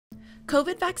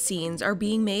COVID vaccines are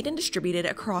being made and distributed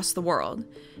across the world.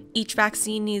 Each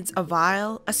vaccine needs a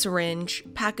vial, a syringe,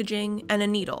 packaging, and a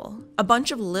needle, a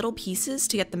bunch of little pieces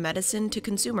to get the medicine to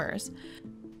consumers.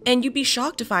 And you'd be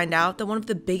shocked to find out that one of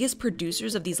the biggest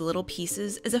producers of these little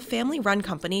pieces is a family-run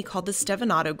company called the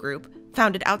Stevanato Group,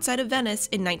 founded outside of Venice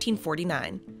in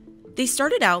 1949. They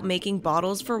started out making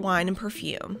bottles for wine and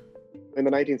perfume. In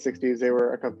the 1960s, they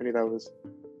were a company that was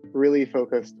really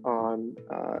focused on,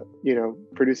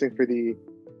 producing for the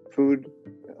food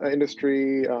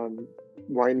industry,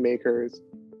 winemakers,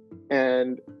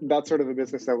 and that's sort of a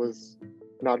business that was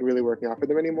not really working out for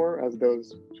them anymore as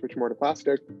those switched more to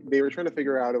plastic. They were trying to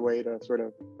figure out a way to sort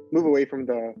of move away from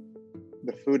the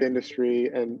food industry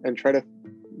and try to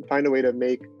find a way to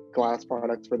make glass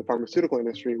products for the pharmaceutical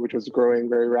industry, which was growing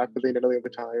very rapidly in Italy at the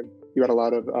time. You had a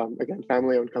lot of,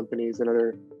 family-owned companies and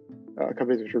other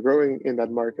companies which were growing in that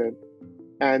market.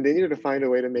 And they needed to find a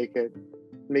way to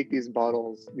make these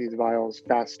bottles, these vials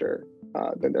faster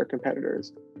than their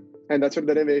competitors. And that's sort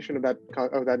of the innovation of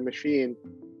that machine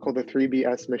called the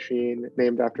 3BS machine,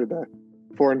 named after the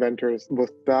four inventors,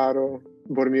 Bottaro,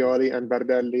 Bormioli, and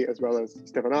Bardelli, as well as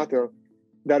Stevanato.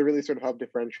 That really sort of helped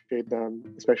differentiate them,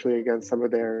 especially against some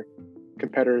of their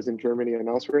competitors in Germany and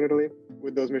elsewhere in Italy.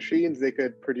 With those machines, they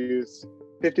could produce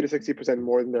 50 to 60%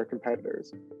 more than their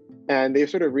competitors. And they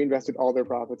sort of reinvested all their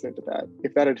profits into that.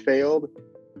 If that had failed,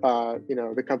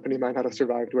 the company might not have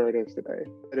survived where it is today.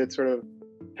 It sort of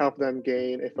helped them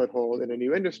gain a foothold in a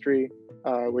new industry,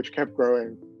 which kept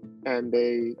growing. And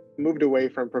they moved away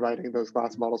from providing those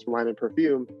glass bottles for wine and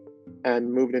perfume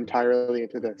and moved entirely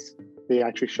into this. They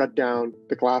actually shut down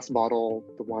the glass bottle,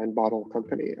 the wine bottle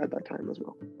company at that time as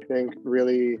well. I think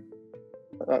really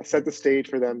set the stage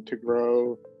for them to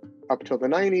grow up till the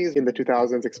 90s. In the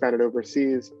 2000s, expanded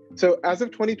overseas. So as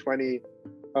of 2020,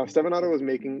 Stevanato was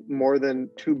making more than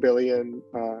 2 billion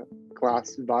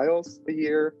glass vials a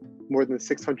year, more than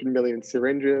 600 million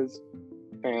syringes,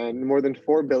 and more than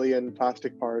 4 billion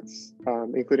plastic parts,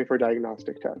 including for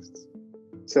diagnostic tests.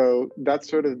 So that's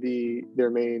sort of their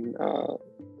main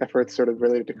efforts sort of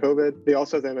related to COVID. They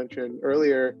also, as I mentioned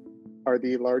earlier, are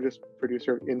the largest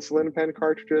producer of insulin pen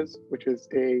cartridges, which is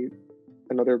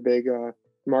another big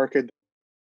market.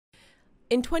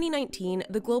 In 2019,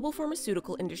 the global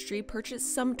pharmaceutical industry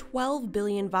purchased some 12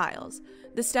 billion vials.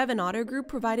 The Stevanato Group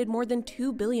provided more than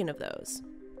 2 billion of those.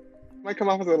 It might come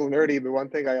off as a little nerdy, but one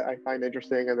thing I find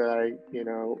interesting and that I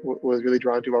was really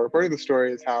drawn to while reporting the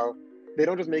story is how they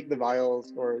don't just make the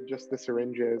vials or just the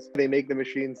syringes. They make the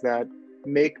machines that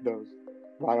make those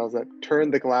vials, that turn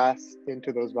the glass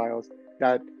into those vials,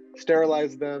 that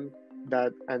sterilize them,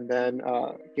 and then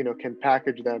can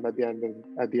package them at the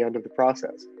end of the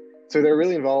process. So they're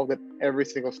really involved at every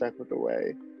single step of the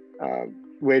way,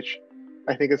 which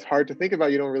I think is hard to think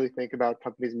about. You don't really think about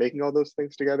companies making all those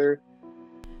things together.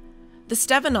 The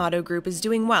Stevanato Group is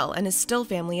doing well and is still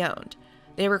family-owned.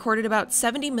 They recorded about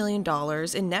 $70 million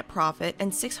in net profit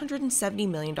and $670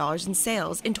 million in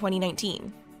sales in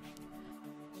 2019.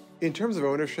 In terms of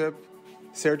ownership,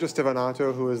 Sergio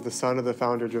Stevanato, who is the son of the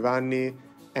founder Giovanni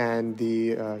and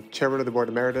the chairman of the board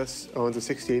emeritus, owns a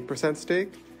 68%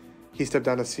 stake. He stepped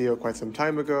down as CEO quite some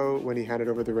time ago when he handed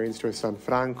over the reins to his son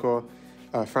Franco.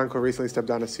 Franco recently stepped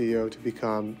down as CEO to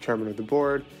become chairman of the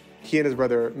board. He and his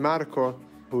brother Marco,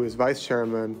 who is vice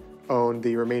chairman, own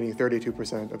the remaining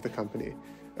 32% of the company.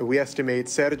 We estimate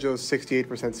Sergio's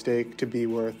 68% stake to be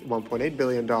worth $1.8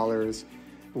 billion,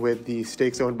 with the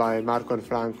stakes owned by Marco and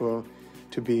Franco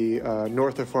to be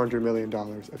north of $400 million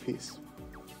apiece.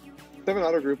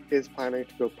 Stevanato Group is planning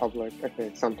to go public, I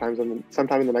think, sometime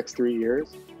in the next 3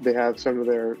 years. They have some of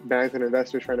their banks and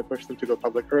investors trying to push them to go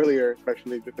public earlier,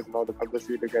 especially because of all the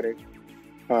publicity they're getting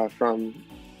from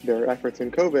their efforts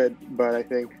in COVID. But I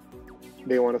think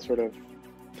they want to sort of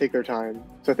take their time.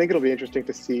 So I think it'll be interesting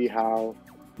to see how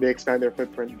they expand their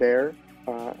footprint there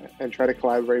and try to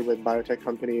collaborate with biotech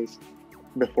companies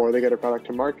before they get a product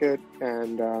to market.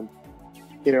 And an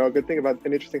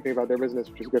interesting thing about their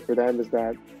business, which is good for them, is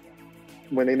that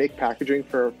when they make packaging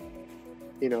for,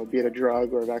 be it a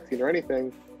drug or a vaccine or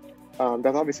anything,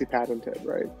 that's obviously patented,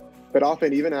 right? But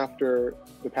often, even after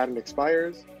the patent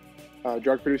expires,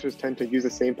 drug producers tend to use the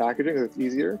same packaging because it's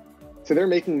easier. So they're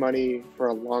making money for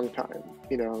a long time,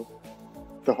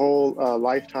 the whole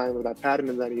lifetime of that patent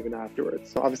and then even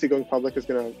afterwards. So obviously going public is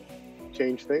going to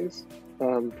change things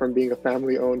from being a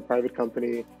family-owned private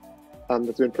company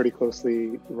that's been pretty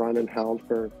closely run and held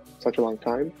for such a long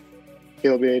time.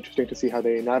 It'll be interesting to see how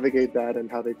they navigate that and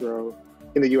how they grow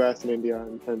in the US and India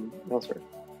and elsewhere.